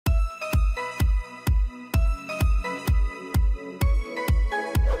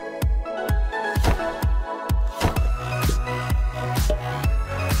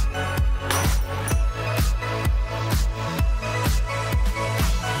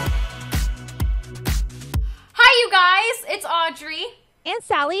it's Audrey. And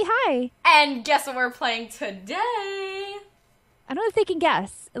Sally, hi. And guess what we're playing today? I don't know if they can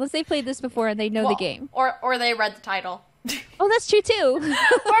guess, unless they played this before and they know the game. Or they read the title. Oh, that's true too.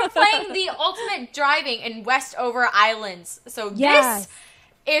 We're playing the ultimate driving in Westover Islands. So this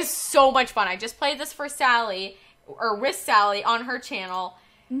is so much fun. I just played this for Sally, or with Sally on her channel.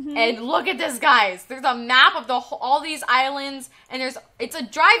 And look at this, guys. There's a map of all these islands, and it's a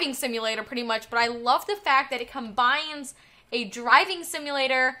driving simulator pretty much, but I love the fact that it combines a driving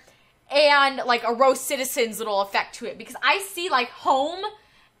simulator and like a row citizens little effect to it, because I see like home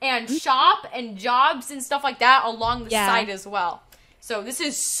and shop and jobs and stuff like that along the side as well. So this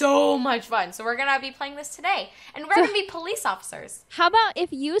is so much fun. So we're going to be playing this today. And we're going to be police officers. How about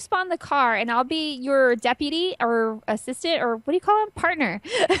if you spawn the car and I'll be your deputy or assistant, or what do you call him? Partner.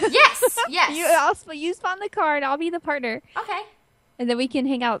 Yes, yes. You spawn the car and I'll be the partner. Okay. And then we can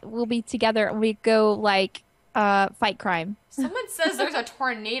hang out. We'll be together and we go like fight crime. Someone says there's a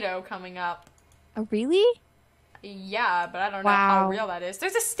tornado coming up. Oh, really? Yeah, but I don't know how real that is.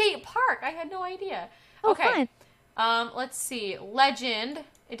 There's a state park. I had no idea. Oh, okay. fun. Let's see. Legend.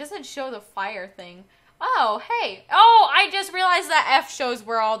 It doesn't show the fire thing. Oh, hey. Oh, I just realized that F shows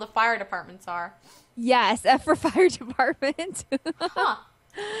where all the fire departments are. Yes, F for fire department. Huh.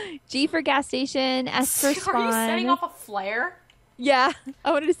 G for gas station. S for spawn. Are you setting off a flare? Yeah.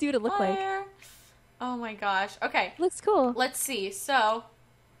 I wanted to see what it looked like. Oh my gosh. Okay. Looks cool. Let's see. So.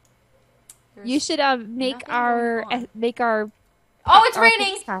 You should make our. Oh, it's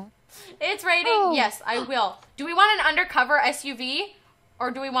raining. It's raining. Oh. Yes, I will. Do we want an undercover SUV?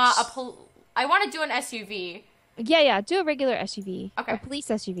 Or do we want I want to do an SUV. Yeah. Do a regular SUV. Okay. A police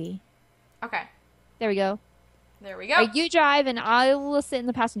SUV. Okay. There we go. There we go. Right, you drive and I will sit in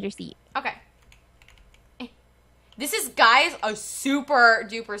the passenger seat. Okay. This is, guys, a super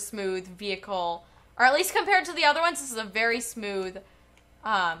duper smooth vehicle. Or at least compared to the other ones, this is a very smooth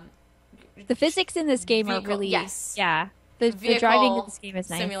the physics in this game are really yeah. The driving in this game is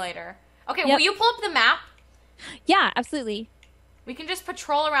nice. Simulator. Okay, will you pull up the map? Yeah, absolutely. We can just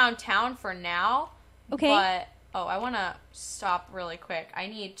patrol around town for now. Okay. But I want to stop really quick. I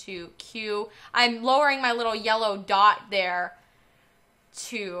need to queue. I'm lowering my little yellow dot there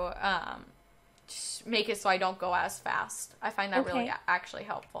to make it so I don't go as fast. I find that really actually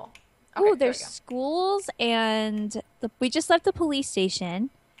helpful. Okay, oh, there's schools and we just left the police station.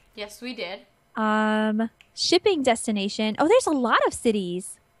 Yes, we did. Shipping destination. Oh, there's a lot of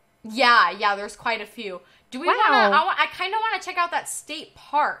cities. Yeah, there's quite a few. Do we want to? I kind of want to check out that state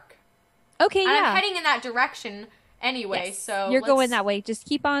park. Okay, and I'm heading in that direction anyway. Yes, so you're going that way. Just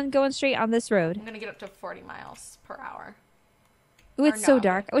keep on going straight on this road. I'm gonna get up to 40 miles per hour. Ooh, it's so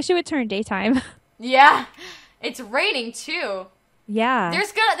dark. I wish it would turn daytime. Yeah, it's raining too. Yeah.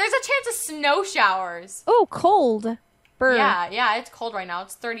 There's a chance of snow showers. Oh, cold. Burr. Yeah, it's cold right now.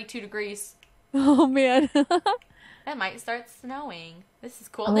 It's 32 degrees. Oh, man. It might start snowing. This is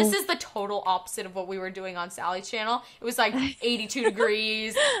cool. Oh. This is the total opposite of what we were doing on Sally's channel. It was like 82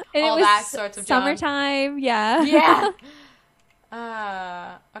 degrees, and all that sorts of summertime, yeah.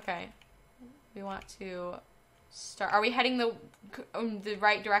 Yeah. Okay. We want to start. Are we heading the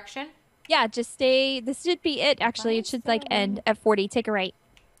right direction? Yeah, just stay. This should be it, actually. It should, like, end at 40. Take a right.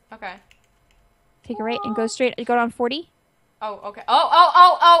 Okay. Take a right and go straight. Go down 40. Oh, okay.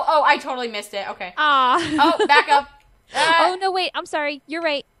 Oh, I totally missed it. Okay. Oh, back up. Oh, no, wait. I'm sorry. You're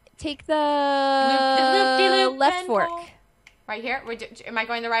right. Take the left fork. Right here? Am I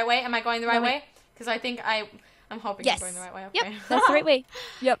going the right way? Am I going the right way? Because I think I'm hoping I'm going the right way. Okay. Yep, that's the right way.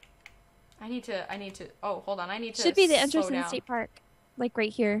 Yep. I need to, oh, hold on. I need to should be the entrance in the state park. Like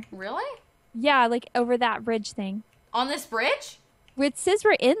right here. Really? Yeah, like over that bridge thing. On this bridge? It says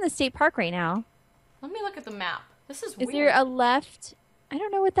we're in the state park right now. Let me look at the map. This is weird. Is there a left? I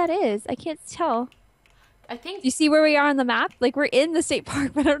don't know what that is. I can't tell. I think... You see where we are on the map? Like, we're in the state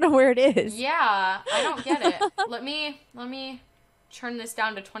park, but I don't know where it is. Yeah, I don't get it. Let me turn this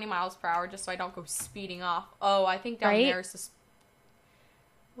down to 20 miles per hour just so I don't go speeding off. Oh, I think down there is this...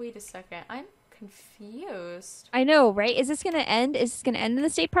 Wait a second. I'm confused. I know, right? Is this going to end? Is this going to end in the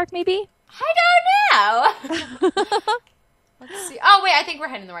state park, maybe? I don't know. Let's see. Oh, wait, I think we're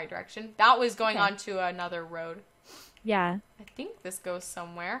heading the right direction. That was going on to another road. Yeah. I think this goes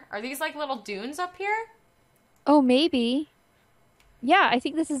somewhere. Are these like little dunes up here? Oh, maybe. Yeah, I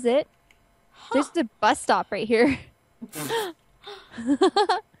think this is it. There's the bus stop right here.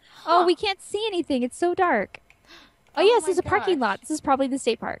 Oh, we can't see anything. It's so dark. Oh, yes, there's a parking lot. This is probably the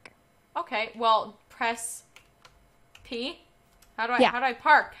state park. Okay, well, press P. How do I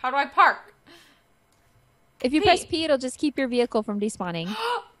park? How do I park? If you press P, it'll just keep your vehicle from despawning.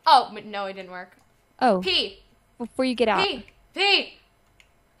 Oh, no, it didn't work. Oh. P. before you get out. P.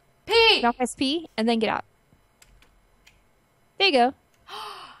 Now press P and then get out. There you go.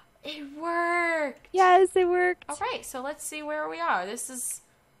 It worked. Yes, it worked. All right, so let's see where we are. This is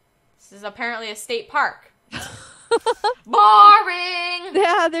apparently a state park. Boring.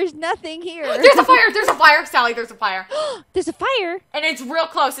 Yeah, there's nothing here. There's a fire, Sally. There's a fire. There's a fire. And it's real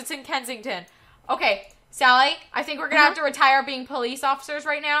close. It's in Kensington. Okay, Sally, I think we're going to have to retire being police officers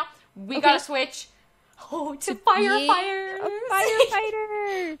right now. We got to switch to firefighter. A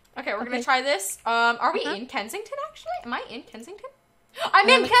firefighter. Okay, we're going to try this. Are we in Kensington, actually? Am I in Kensington? I'm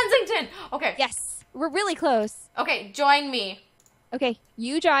in Kensington. Okay. Yes, we're really close. Okay, join me. Okay,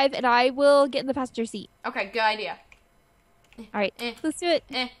 you drive and I will get in the passenger seat. Okay, good idea. All right, let's do it.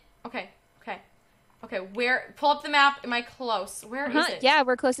 Okay, where? Pull up the map. Am I close? Where is it? Yeah,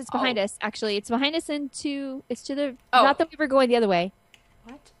 we're close. It's behind us, actually. It's behind us it's to the, not that we were going the other way.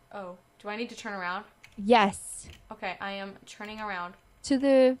 What? Oh, do I need to turn around? Yes. Okay, I am turning around. To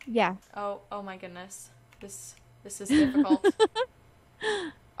the, Oh my goodness. This is difficult.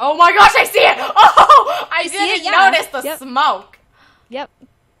 Oh my gosh, I see it! Oh, I didn't notice the smoke. Yep.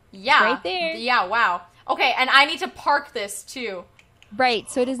 Yeah. Right there. Yeah, wow. Okay, and I need to park this too. Right,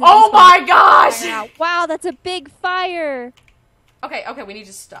 so it isn't. Oh my gosh! Wow, that's a big fire. Okay, we need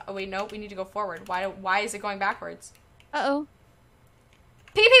to stop. Oh, wait, no, we need to go forward. Why is it going backwards? Uh-oh.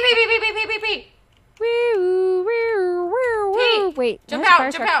 P. Wait, jump out.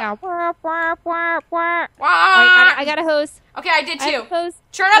 I got a hose. Okay, I did too.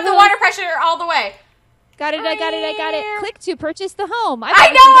 Turn up the water pressure all the way. Got it. Click to purchase the home. I love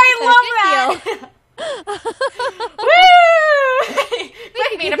that. Woo!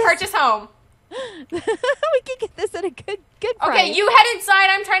 Click me to purchase home. We can get this at a good price. Okay, you head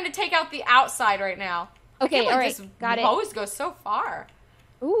inside. I'm trying to take out the outside right now. Okay, all right. Got it. This hose goes so far.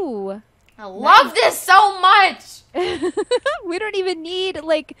 Ooh. I love this so much. We don't even need,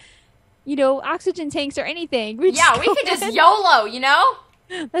 oxygen tanks or anything. We could just YOLO,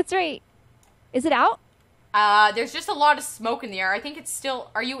 That's right. Is it out? There's just a lot of smoke in the air. I think it's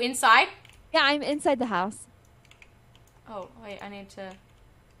still... Are you inside? Yeah, I'm inside the house. Oh, wait, I need to...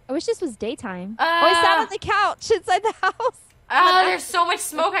 I wish this was daytime. I sat on the couch inside the house. There's so much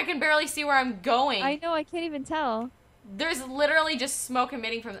smoke I can barely see where I'm going. I know, I can't even tell. There's literally just smoke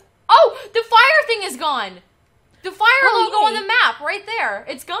emitting from... Oh, the fire thing is gone. The fire logo on the map, right there.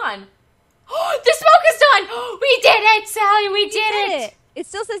 It's gone. The smoke is done. We did it, Sally. We did it. It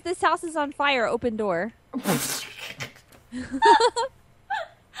still says this house is on fire. Open door. Well,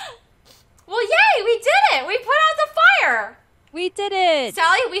 yay, we did it. We put out the fire. We did it.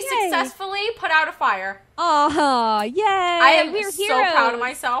 Sally, we successfully put out a fire. Oh, yay. I am so proud of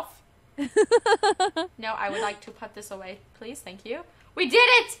myself. No, I would like to put this away, please. Thank you. We did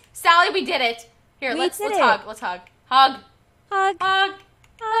it. Sally, we did it. Here, let's hug. Let's hug. Hug. Hug. Hug.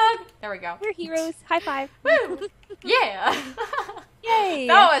 Hug. There we go. We're heroes. High five. Woo. Yeah. Yay.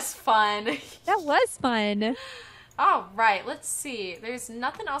 That was fun. That was fun. All right, let's see. There's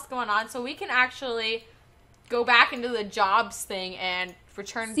nothing else going on, so we can actually go back into the jobs thing and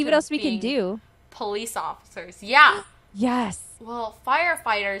return see what else we can do. Police officers. Yeah. Yes. Well,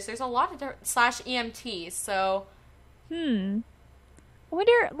 firefighters, there's a lot of /EMTs, so... I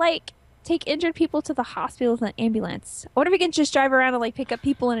wonder, take injured people to the hospital with an ambulance. I wonder if we can just drive around and, pick up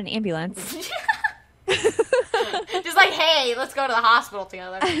people in an ambulance. Just hey, let's go to the hospital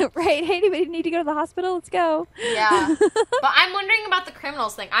together. Right. Hey, anybody need to go to the hospital? Let's go. Yeah. But I'm wondering about the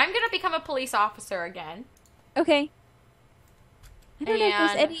criminals thing. I'm going to become a police officer again. Okay. I don't know if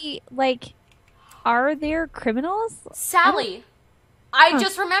there's any, are there criminals? Sally, I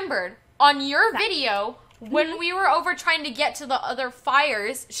just remembered. On your video, when we were over trying to get to the other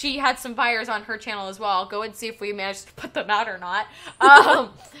fires, she had some fires on her channel as well. I'll go and see if we managed to put them out or not. I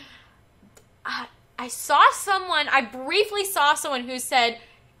briefly saw someone who said,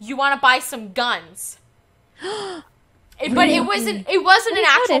 you want to buy some guns. But it wasn't an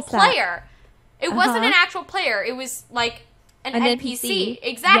actual player. It wasn't an actual player. It was an NPC.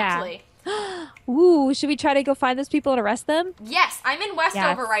 Exactly. Yeah. Ooh, should we try to go find those people and arrest them? Yes, I'm in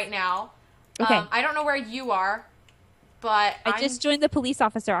Westover right now. Okay. I don't know where you are, but I just joined the police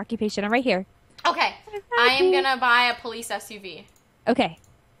officer occupation. I'm right here. Okay. I am going to buy a police SUV. Okay.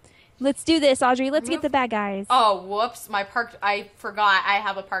 Let's do this, Audrey. Let's get the bad guys. Oh, whoops. I forgot I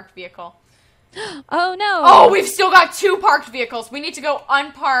have a parked vehicle. Oh, no. Oh, we've still got 2 parked vehicles. We need to go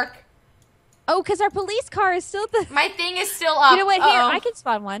unpark. Oh, because our police car is still My thing is still up. You know what? Here, I can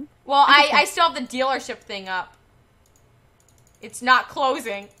spawn one. Well, I still have the dealership thing up. It's not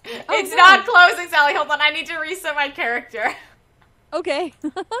closing. It's not closing, Sally. Hold on. I need to reset my character. Okay.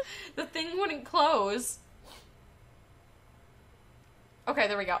 The thing wouldn't close. Okay,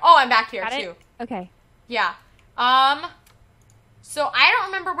 there we go. Oh, I'm back here, Got it? too. Okay. Yeah. So I don't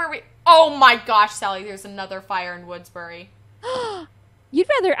remember where we... Oh my gosh, Sally, there's another fire in Woodsbury. I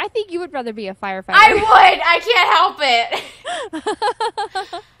think you would rather be a firefighter. I would! I can't help it!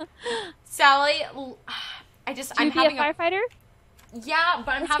 Sally, I'm having a firefighter? Yeah,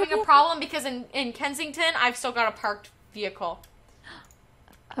 but I'm having a problem because in Kensington, I've still got a parked vehicle.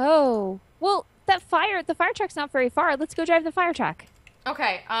 Oh. Well, the fire truck's not very far. Let's go drive the fire truck.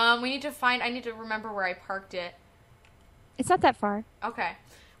 Okay, I need to remember where I parked it. It's not that far. Okay.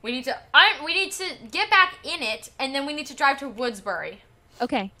 We need to get back in it, and then we need to drive to Woodsbury.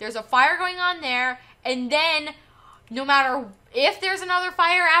 Okay. There's a fire going on there, and then no matter if there's another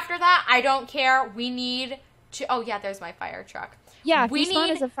fire after that, I don't care. We need to... Oh, yeah, there's my fire truck. Yeah, if you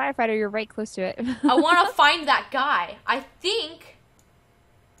spawn as a firefighter, you're right close to it. I want to find that guy. I think...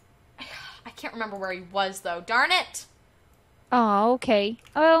 I can't remember where he was, though. Darn it. Oh, okay.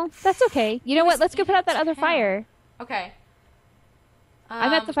 Oh, that's okay. You know what? Let's go put out that other fire. Okay.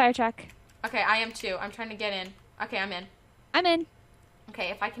 I'm at the fire truck. Okay, I am too. I'm trying to get in. Okay, I'm in. I'm in. Okay,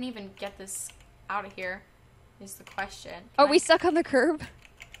 if I can even get this out of here is the question. Are we stuck on the curb?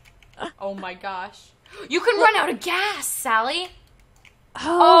 Oh my gosh. You can run out of gas, Sally.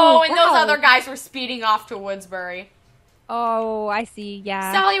 Oh, and those other guys were speeding off to Woodsbury. Oh, I see.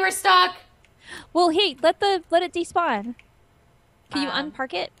 Yeah. Sally, we're stuck. Well, hey, let it despawn. Can you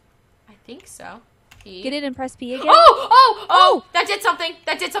unpark it? I think so. P. Get it and press P again. Oh! That did something.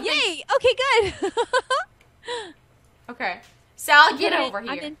 Yay! Okay, good. Okay, Sal, get over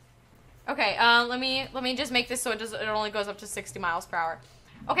here. I'm in. Okay, let me just make this so it only goes up to 60 miles per hour.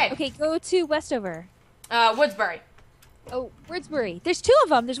 Okay. Okay, go to Westover. Woodsbury. Oh, Woodsbury. There's two of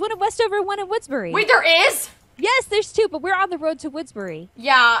them. There's one in Westover and one in Woodsbury. Wait, there is? Yes, there's two, but we're on the road to Woodsbury.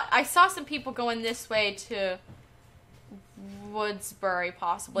 Yeah, I saw some people going this way to Woodsbury,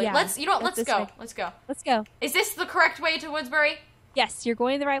 possibly. Yeah, Let's go. Way. Let's go. Let's go. Is this the correct way to Woodsbury? Yes, you're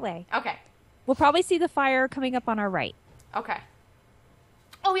going the right way. Okay. We'll probably see the fire coming up on our right. Okay.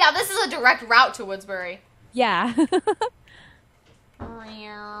 Oh, yeah, this is a direct route to Woodsbury. Yeah.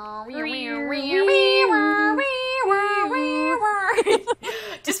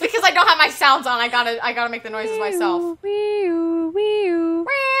 Just because I don't have my sounds on, I gotta make the noises myself.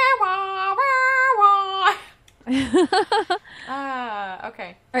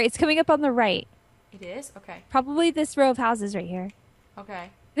 Okay. All right, it's coming up on the right. It is? Okay. Probably this row of houses right here. Okay.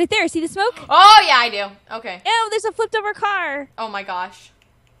 Right there, see the smoke? Oh, yeah, I do. Okay. Oh, there's a flipped over car. Oh, my gosh.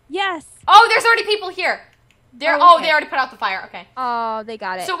 Yes. Oh, there's already people here. They already put out the fire. Okay. Oh, they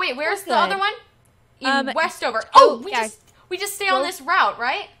got it. So, wait, where's the other one? In Westover. We just stay on this route,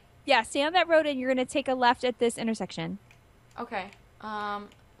 right? Yeah, stay on that road and you're going to take a left at this intersection. Okay.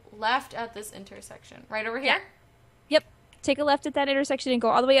 Left at this intersection. Right over here? Yep. Take a left at that intersection and go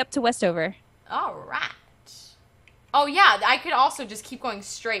all the way up to Westover. All right. Oh, yeah, I could also just keep going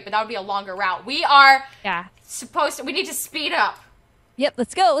straight, but that would be a longer route. We are we need to speed up. Yep,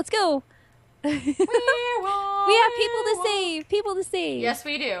 let's go. We have people to save. Yes,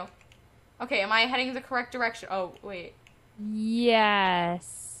 we do. Okay, am I heading the correct direction? Oh, wait.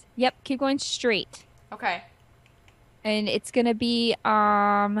 Yes. Yep, keep going straight. Okay. And it's going to be,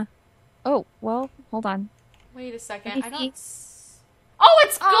 oh, well, hold on. Wait a second. Oh,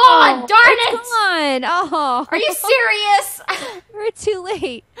 it's gone! Darn it! It's gone! Oh. Are you serious? We're too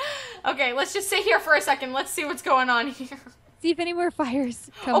late. Okay, let's just sit here for a second. Let's see what's going on here. See if any more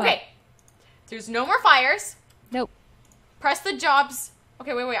fires come up. There's no more fires. Nope. Press the jobs.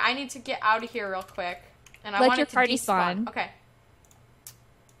 Okay, wait. I need to get out of here real quick. And Let your party spawn. Okay.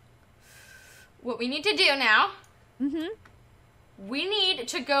 What we need to do now... We need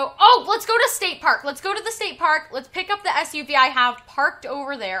to go... Oh, let's go to State Park. Let's go to the State Park. Let's pick up the SUV I have parked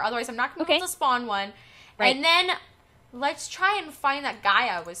over there. Otherwise, I'm not going to be able to spawn one. Right. And then let's try and find that guy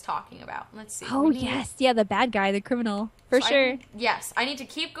I was talking about. Let's see. Oh, yes. Yeah, the bad guy, the criminal. For sure. Yes. I need to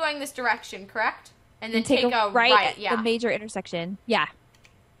keep going this direction, correct? And then take a right. Yeah. The major intersection. Yeah.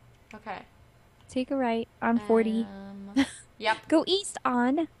 Okay. Take a right on 40. Yep. Go east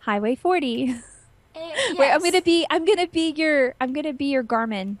on Highway 40. Yes. Wait, I'm gonna be your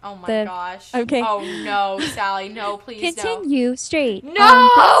Garmin. Oh my gosh. Okay. Oh no, Sally, no, please Continue straight. No.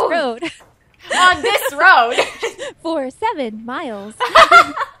 On this road. On this road. For 7 miles.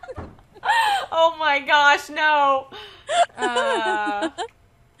 Oh my gosh, no.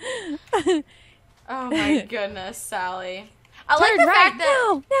 Oh my goodness, Sally. I turn like the right fact that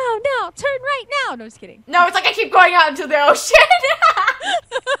no, turn right now. No, just kidding. No, it's like I keep going out into the ocean.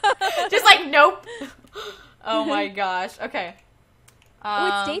 Just like nope. Oh my gosh. Okay. Oh,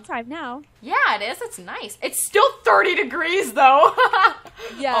 it's daytime now. Yeah, it is. It's nice. It's still 30 degrees though.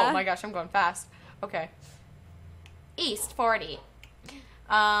 Yeah. Oh my gosh, I'm going fast. Okay. East 40.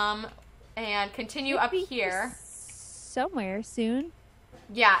 And continue up here. Somewhere soon.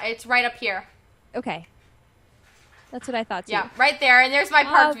 Yeah, it's right up here. Okay. That's what I thought too. Yeah, right there. And there's my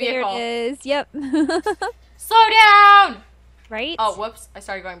parked vehicle. There it is. Yep. Slow down! Right? Oh, whoops. I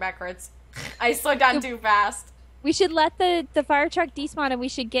started going backwards. I slowed down too fast. We should let the fire truck despawn and we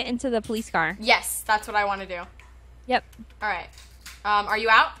should get into the police car. Yes, that's what I want to do. Yep. All right. Are you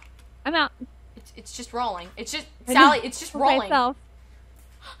out? I'm out. It's just rolling. It's just, Sally, it's just rolling. Myself.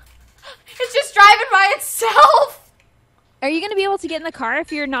 It's just driving by itself. Are you going to be able to get in the car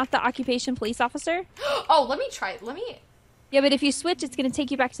if you're not the occupation police officer? Oh, let me try. Let me. Yeah, but if you switch, it's going to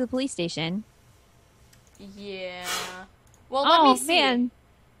take you back to the police station. Yeah. Well, let me see. Man.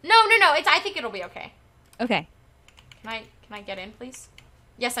 No. I think it'll be okay. Okay. Can I get in, please?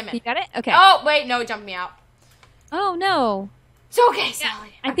 Yes, I'm in. You got it? Okay. Oh, wait, no, jump me out. Oh, no. It's okay, Sally.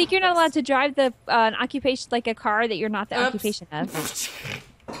 I think you're not allowed to drive an occupation, like a car that you're not the occupation of.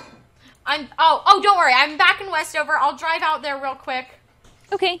 Don't worry. I'm back in Westover. I'll drive out there real quick.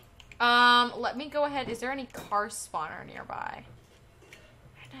 Okay. Let me go ahead. Is there any car spawner nearby?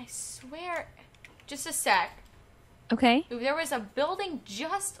 And I swear, just a sec. Okay. There was a building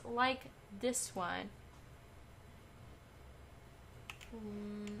just like this one.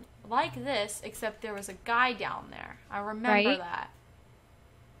 Like this, except there was a guy down there. I remember that.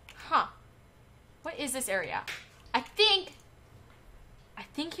 Huh. What is this area? I think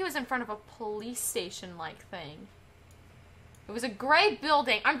he was in front of a police station-like thing. It was a gray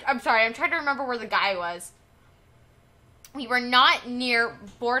building. I'm sorry. I'm trying to remember where the guy was. We were not near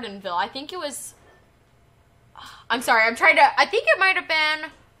Bordenville. I think it was... I'm sorry. I think it might have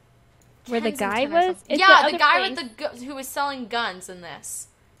been... Where the guy was? Yeah, the guy with who was selling guns in this.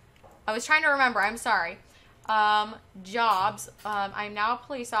 I was trying to remember. I'm sorry. Jobs. I'm now a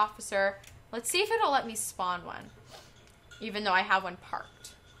police officer. Let's see if it'll let me spawn one. Even though I have one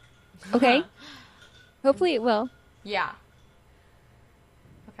parked. Okay. Hopefully it will. Yeah.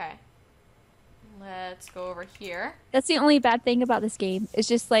 Okay. Let's go over here. That's the only bad thing about this game. It's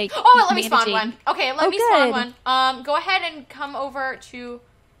just like... Oh, let me spawn one. Okay, let me spawn good. one. Go ahead and come over to...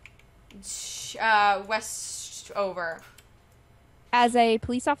 Westover. As a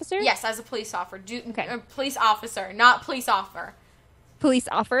police officer? Yes, as a police officer. Okay. Police officer, not police offer. Police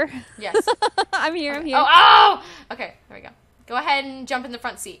offer? Yes. I'm here. Oh! Okay, there we go. Go ahead and jump in the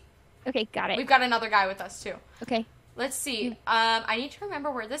front seat. Okay, got it. We've got another guy with us, too. Okay. Let's see. I need to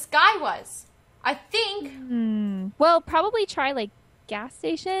remember where this guy was. I think... Well, probably try, like, gas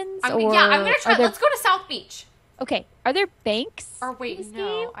stations? I'm going to try... Let's go to South Beach. Okay. Are there banks? Or wait, no.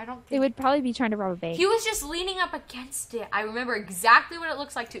 Game? I don't think... They would probably be trying to rob a bank. He was just leaning up against it. I remember exactly what it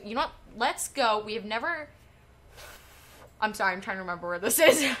looks like, too. You know what? Let's go. We have never... I'm sorry. I'm trying to remember where this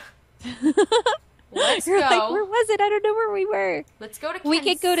is. Let's go. Like, where was it? I don't know where we were. Let's go to We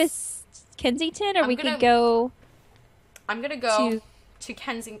could go to Kensington, or we could go... I'm going to go to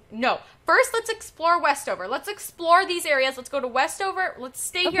Kensington. No. First, let's explore Westover. Let's explore these areas. Let's go to Westover. Let's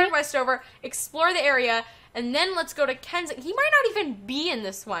stay here in Westover, explore the area, and then let's go to Kensington. He might not even be in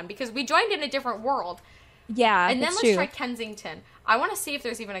this one because we joined in a different world. Yeah, and then let's try Kensington. I want to see if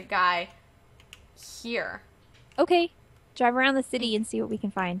there's even a guy here. Okay. Drive around the city and see what we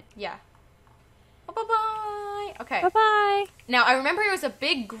can find. Yeah. Bye-bye. Okay. Bye-bye. Now, I remember it was a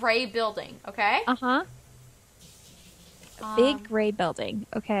big gray building, okay? Uh-huh. Big gray building.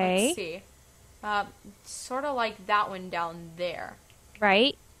 Okay. Let's see. Sort of like that one down there.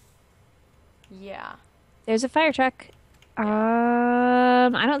 Right? Yeah. There's a fire truck. I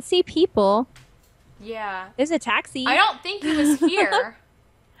don't see people. Yeah. There's a taxi. I don't think he was here.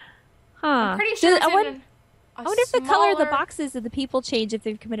 Huh. I'm pretty sure it's I wonder if the color of the boxes of the people change if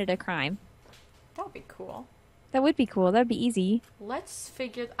they've committed a crime. That would be cool. That would be cool. That would be easy. Let's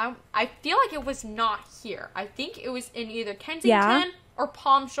figure... I feel like it was not here. I think it was in either Kensington or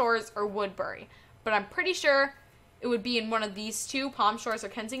Palm Shores or Woodbury. But I'm pretty sure it would be in one of these two, Palm Shores or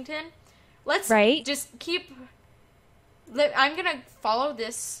Kensington. Let's just keep... I'm going to follow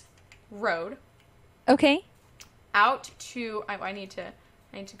this road. Okay. Out to... I need to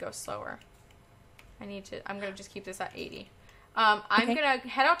go slower. I'm going to just keep this at 80. I'm going to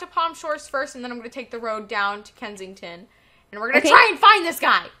head out to Palm Shores first, and then I'm going to take the road down to Kensington. And we're going to try and find this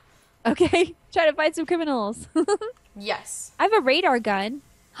guy. Okay. Try to find some criminals. Yes. I have a radar gun.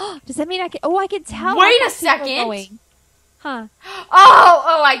 Does that mean I can... Oh, I can tell. Wait a second. Huh.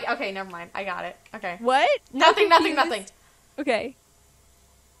 Okay, never mind. I got it. Okay. What? Nothing. Okay.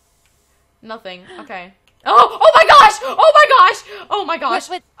 Nothing. Okay. Oh my gosh! Oh my gosh! Oh my gosh!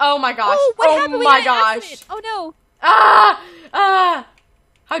 What? Oh my gosh! Oh, what happened? Oh my gosh! Oh no!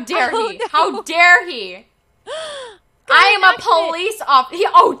 How dare he? No. How dare he? I am a police officer.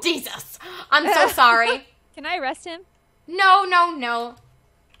 Oh, Jesus. I'm so sorry. Can I arrest him? No, no, no.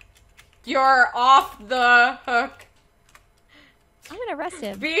 You're off the hook. I'm going to arrest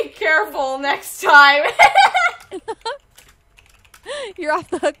him. Be careful next time. You're off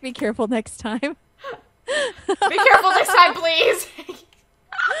the hook. Be careful next time. Be careful next time, please.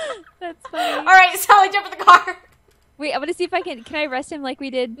 That's funny. All right, Sally, jump in the car. Wait, I'm going to see if I can I arrest him like we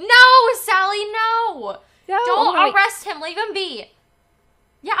did? No, Sally, no. No. Don't arrest him. Leave him be.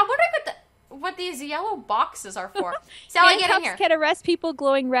 Yeah, I'm wondering what these yellow boxes are for. Sally, get in here. Can arrest people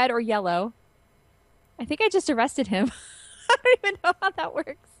glowing red or yellow. I think I just arrested him. I don't even know how that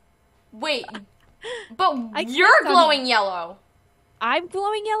works. Wait, but you're glowing yellow. I'm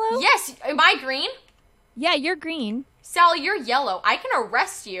glowing yellow? Yes. Am I green? Yeah, you're green. Sally, you're yellow. I can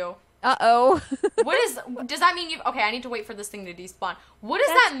arrest you. Uh-oh. Does that mean okay, I need to wait for this thing to despawn. What does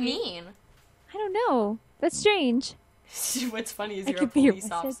that mean? I don't know. That's strange. What's funny is you're a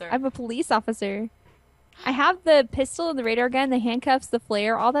police officer. I'm a police officer. I have the pistol and the radar gun, the handcuffs, the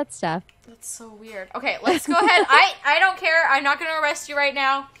flare, all that stuff. That's so weird. Okay, let's go ahead. I don't care. I'm not going to arrest you right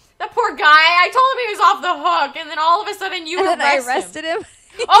now. That poor guy. I told him he was off the hook, and then all of a sudden you arrested him.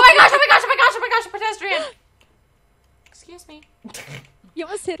 Oh my gosh, oh my gosh, oh my gosh, oh my gosh, a pedestrian. Excuse me. You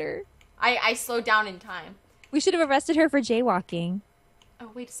almost hit her. I slowed down in time. We should have arrested her for jaywalking. Oh,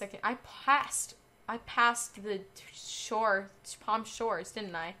 wait a second. I passed the Palm Shores,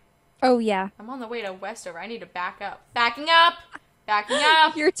 didn't I? Oh, yeah. I'm on the way to Westover. I need to back up. Backing up! Backing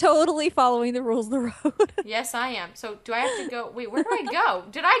up! You're totally following the rules of the road. Yes, I am. So, do I have to go? Wait, where do I go?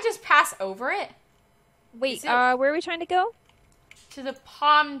 Did I just pass over it? Wait, where are we trying to go? To the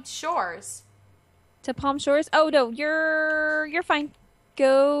Palm Shores. To Palm Shores? Oh, no, you're fine.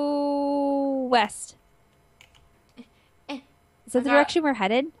 Go west. Is that the direction we're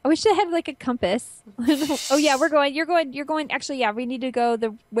headed? I wish I had like a compass. Oh yeah, you're going. Actually, yeah, we need to go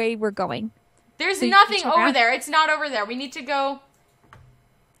the way we're going. There's nothing over there. It's not over there. We need to go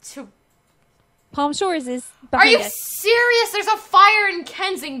to Palm Shores is behind us. Are you serious? There's a fire in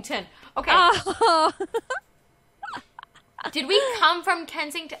Kensington. Okay. Oh. Did we come from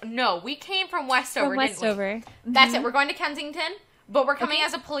Kensington? No, we came from Westover, didn't we? Mm-hmm. That's it. We're going to Kensington, but we're coming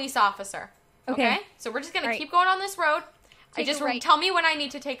as a police officer. Okay? So we're just going to keep going on this road. Tell me when I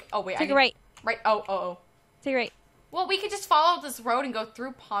need to take... Oh, wait. Take a right. Right. Oh. Take a right. Well, we could just follow this road and go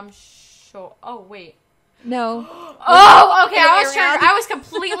through Palm Shore. Oh, wait. No. Oh, okay. I was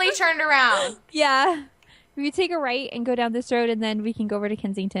completely turned around. Yeah. We take a right and go down this road, and then we can go over to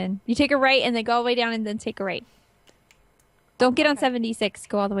Kensington. You take a right, and then go all the way down, and then take a right. Don't get on 76.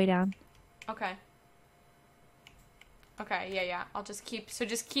 Go all the way down. Okay. Okay, yeah. I'll just keep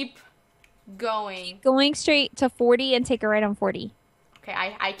going. Keep going straight to 40 and take a right on 40. Okay,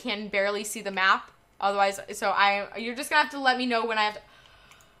 I can barely see the map. Otherwise, you're just gonna have to let me know when I have to.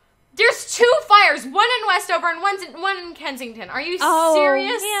 There's 2 fires, one in Westover and one in Kensington. Are you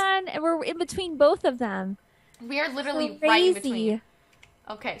serious? Oh man, we're in between both of them. We are literally right in between.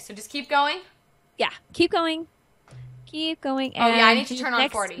 Okay, so just keep going. Yeah, keep going. Keep going. And I need to turn on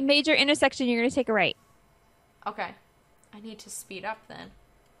 40. Next major intersection, you're gonna take a right. Okay, I need to speed up then.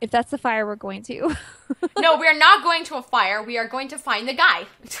 If that's the fire we're going to. No, we are not going to a fire. We are going to find the guy.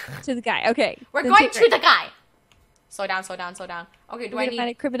 To the guy. Okay. We're going to the guy. Slow down. Okay, do I need... find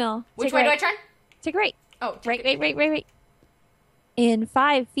a criminal. Which way do I turn? Take a right. Oh, right. In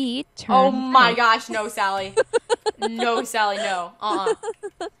 5 feet, turn Oh my right. gosh, no, Sally. No, Sally, no.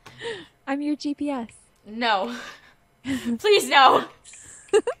 I'm your GPS. No. Please, no.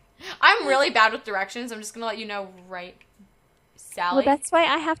 I'm really bad with directions. I'm just going to let you know right... Sally? Well, that's why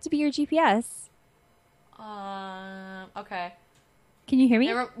I have to be your GPS. Okay. Can you hear me?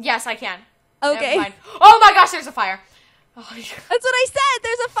 Yes, I can. Okay. Oh my gosh, there's a fire. Oh, that's what I said.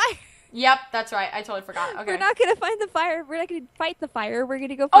 There's a fire. Yep, that's right. I totally forgot. Okay. We're not going to find the fire. We're not going to fight the fire. We're going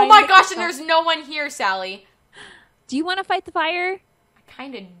to go find Oh my gosh, and there's no one here, Sally. Do you want to fight the fire? I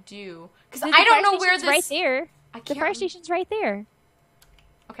kind of do. Because I don't know where this... right there. The fire station's right there.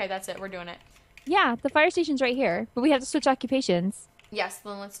 Okay, that's it. We're doing it. Yeah, the fire station's right here, but we have to switch occupations. Yes,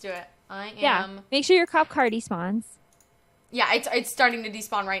 then let's do it. Yeah, make sure your cop car despawns. Yeah, it's starting to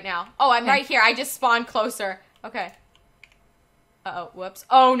despawn right now. Oh, I'm right here. I just spawned closer. Okay. Uh-oh, whoops.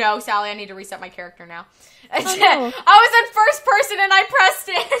 Oh no, Sally, I need to reset my character now. Oh, no. I was in first person and I pressed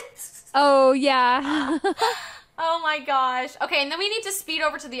it. Oh, yeah. Oh my gosh. Okay, and then we need to speed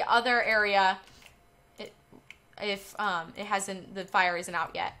over to the other area if the fire isn't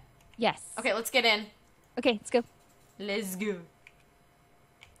out yet. Yes. Okay, let's get in. Okay, let's go. Let's go.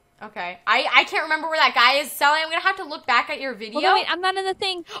 Okay. I can't remember where that guy is. Sally, I'm going to have to look back at your video. Oh, wait, I'm not in the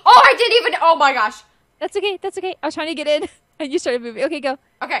thing. Oh, I didn't even... Oh, my gosh. That's okay. That's okay. I was trying to get in, and you started moving. Okay, go.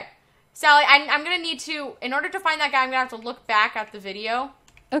 Okay. Sally, I'm going to need to... In order to find that guy, I'm going to have to look back at the video.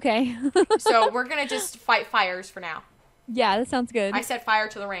 Okay. So we're going to just fight fires for now. Yeah, that sounds good. I set fire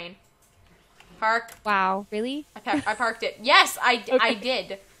to the rain. Park. Wow, really? I parked it. Yes, I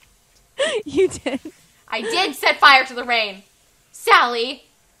did. You did. I did set fire to the rain. Sally.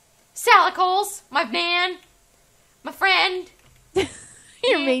 Salicles, my man. My friend.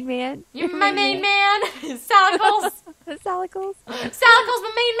 Your main man. You're my main man. Salicles. Salicles. Salicles,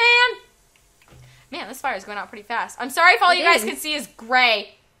 my main man. Man, this fire is going out pretty fast. I'm sorry if all you guys can see is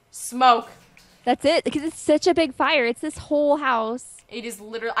gray smoke. That's it, because it's such a big fire. It's this whole house. It is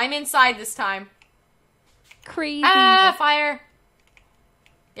literally... I'm inside this time. Crazy. Ah, fire.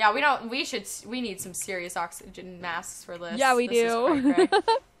 Yeah, we need some serious oxygen masks for this. Yeah, we do.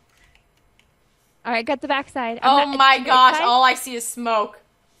 All right, got the backside. Oh my gosh, all I see is smoke.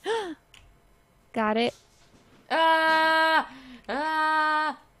 Got it. I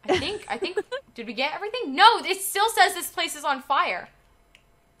think, did we get everything? No, it still says this place is on fire.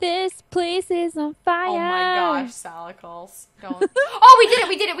 This place is on fire. Oh my gosh, Salicles. Don't. Oh, we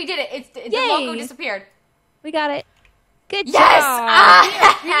did it. The logo disappeared. We got it. Good job.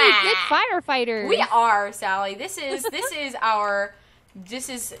 Yes! We are really good firefighters. We are, Sally.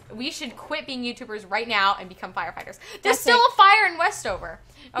 We should quit being YouTubers right now and become firefighters. There's still a fire in Westover.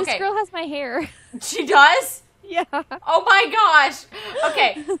 Okay. This girl has my hair. She does? Yeah. Oh my gosh.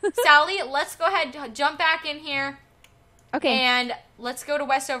 Okay, Sally, let's go ahead and jump back in here. Okay. And let's go to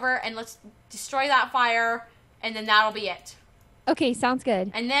Westover and let's destroy that fire, and then that'll be it. Okay, sounds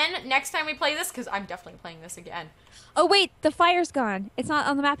good. And then next time we play this, because I'm definitely playing this again. Oh, wait, the fire's gone. It's not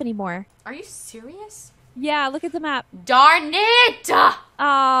on the map anymore. Are you serious? Yeah, look at the map. Darn it!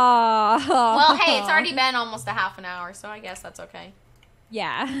 Oh. Well, hey, it's already been almost a half an hour, so I guess that's okay.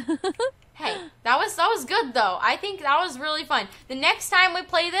 Yeah. Hey, that was good, though. I think that was really fun. The next time we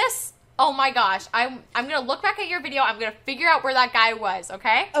play this... Oh my gosh, I'm going to look back at your video. I'm going to figure out where that guy was,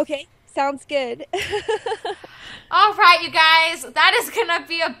 okay? Okay, sounds good. All right, you guys, that is going to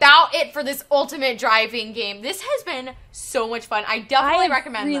be about it for this ultimate driving game. This has been so much fun. I definitely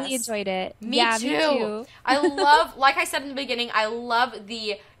recommend this. I really enjoyed it. Me too. I love, like I said in the beginning, I love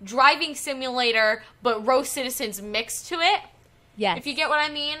the driving simulator, but roast citizens mixed to it. Yes. If you get what I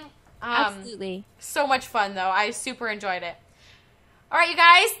mean. Absolutely. So much fun, though. I super enjoyed it. All right, you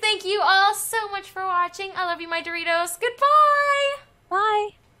guys, thank you all so much for watching. I love you, my Doritos. Goodbye.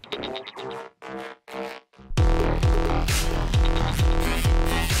 Bye.